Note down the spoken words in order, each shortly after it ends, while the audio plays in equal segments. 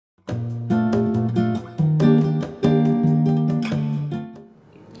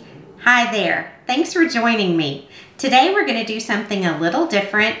Hi there, thanks for joining me. Today we're going to do something a little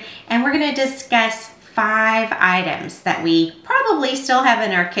different and we're going to discuss 5 items that we probably still have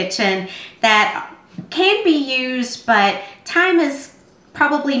in our kitchen that can be used, but time has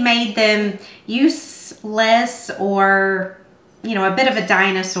probably made them useless or, a bit of a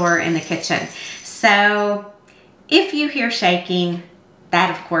dinosaur in the kitchen. So if you hear shaking, that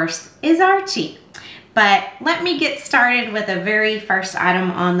of course is Archie. But let me get started with the very first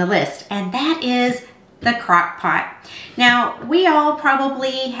item on the list, and that is the crock pot. Now, we all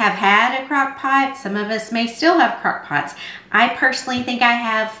probably have had a crock pot. Some of us may still have crock pots. I personally think I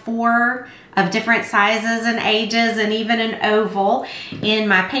have 4 of different sizes and ages and even an oval in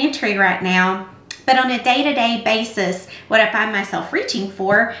my pantry right now. But on a day-to-day basis, what I find myself reaching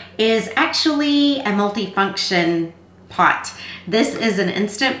for is actually a multifunction pot. This is an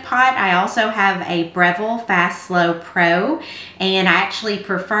Instant Pot. I also have a Breville Fast Slow Pro, and I actually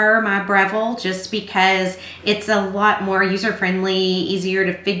prefer my Breville just because it's a lot more user-friendly, easier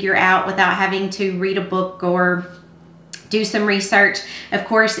to figure out without having to read a book or do some research. Of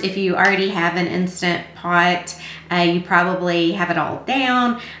course, if you already have an Instant Pot, you probably have it all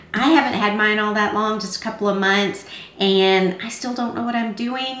down. I haven't had mine all that long, just a couple of months, and I still don't know what I'm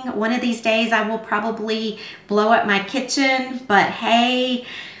doing. One of these days I will probably blow up my kitchen, but hey,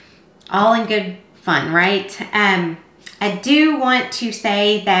 all in good fun, right? I do want to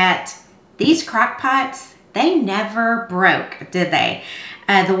say that these crock pots, they never broke, did they?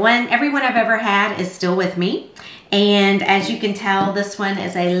 Every one I've ever had is still with me. And as you can tell, this one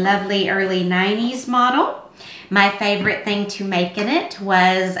is a lovely early 90s model. My favorite thing to make in it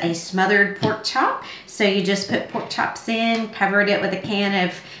was a smothered pork chop. So you just put pork chops in, covered it with a can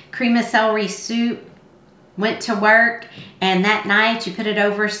of cream of celery soup, went to work, and that night you put it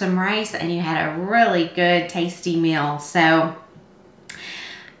over some rice and you had a really good tasty meal. So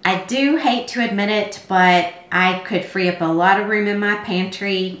I do hate to admit it, but I could free up a lot of room in my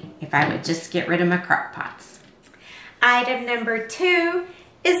pantry if I would just get rid of my crock pots. Item number 2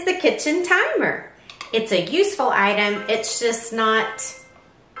 is the kitchen timer. It's a useful item, it's just not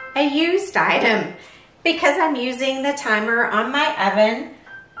a used item because I'm using the timer on my oven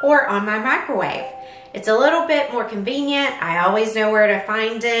or on my microwave. It's a little bit more convenient, I always know where to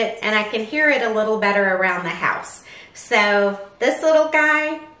find it, and I can hear it a little better around the house. So this little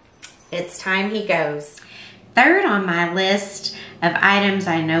guy, it's time he goes. Third on my list of items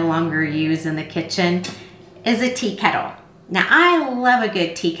I no longer use in the kitchen is a tea kettle. Now, I love a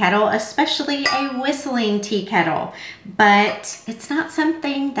good tea kettle, especially a whistling tea kettle, but it's not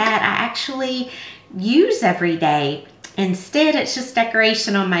something that I actually use every day. Instead, it's just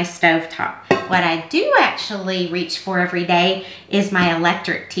decoration on my stovetop. What I do actually reach for every day is my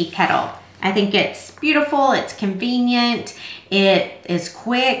electric tea kettle. I think it's beautiful, it's convenient, it is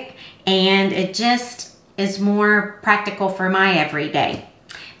quick, and it just is more practical for my everyday.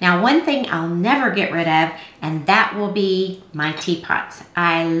 Now, one thing I'll never get rid of, and that will be my teapots.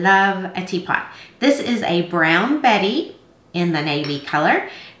 I love a teapot. This is a Brown Betty in the navy color.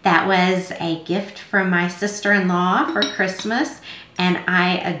 That was a gift from my sister-in-law for Christmas, and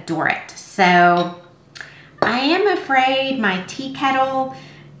I adore it. So I am afraid my tea kettle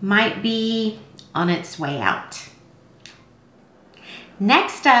might be on its way out.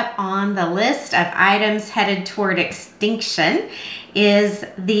 Next up on the list of items headed toward extinction is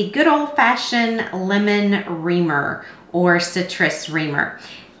the good old-fashioned lemon reamer or citrus reamer.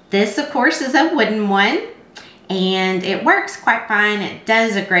 This, of course, is a wooden one, and it works quite fine. It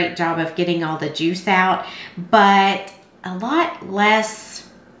does a great job of getting all the juice out, but a lot less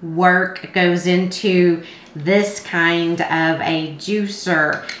work goes into this kind of a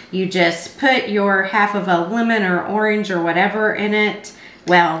juicer. You just put your half of a lemon or orange or whatever in it.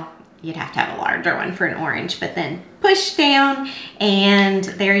 Well, you'd have to have a larger one for an orange, but then push down and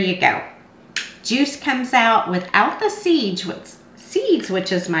there you go. Juice comes out without the seeds,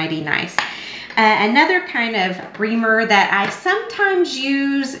 which is mighty nice. Another kind of reamer that I sometimes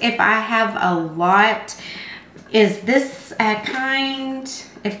use if I have a lot is this kind.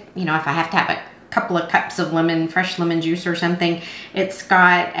 If I have to have a couple of cups of fresh lemon juice or something, it's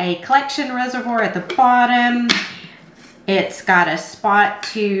got a collection reservoir at the bottom. It's got a spot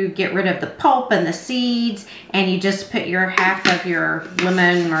to get rid of the pulp and the seeds, and you just put your half of your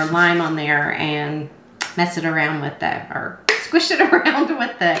lemon or lime on there and mess it around with or squish it around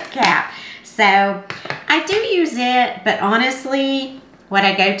with the cap. So I do use it, but honestly, what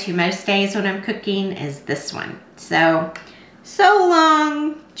I go to most days when I'm cooking is this one. So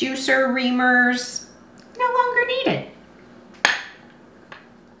long, juicer reamers, no longer needed.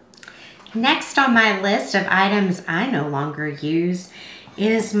 Next on my list of items I no longer use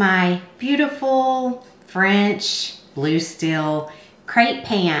is my beautiful French blue steel crepe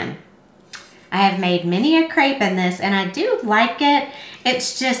pan. I have made many a crepe in this and I do like it.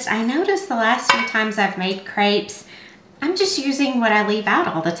 It's just, I noticed the last few times I've made crepes, I'm just using what I leave out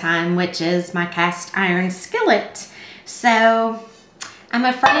all the time, which is my cast iron skillet. So I'm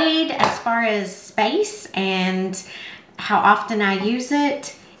afraid as far as space and how often I use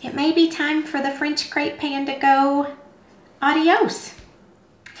it, it may be time for the French crepe pan to go adios.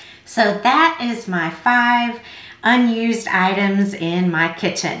 So that is my 5 unused items in my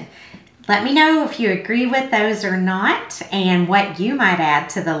kitchen. Let me know if you agree with those or not and what you might add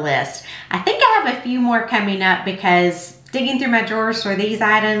to the list. I think I have a few more coming up because digging through my drawers for these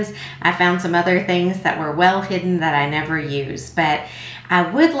items, I found some other things that were well hidden that I never use. But I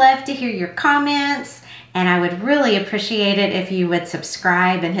would love to hear your comments and I would really appreciate it if you would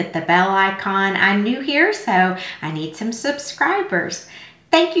subscribe and hit the bell icon. I'm new here, so I need some subscribers.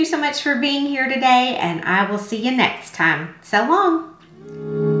 Thank you so much for being here today and I will see you next time. So long.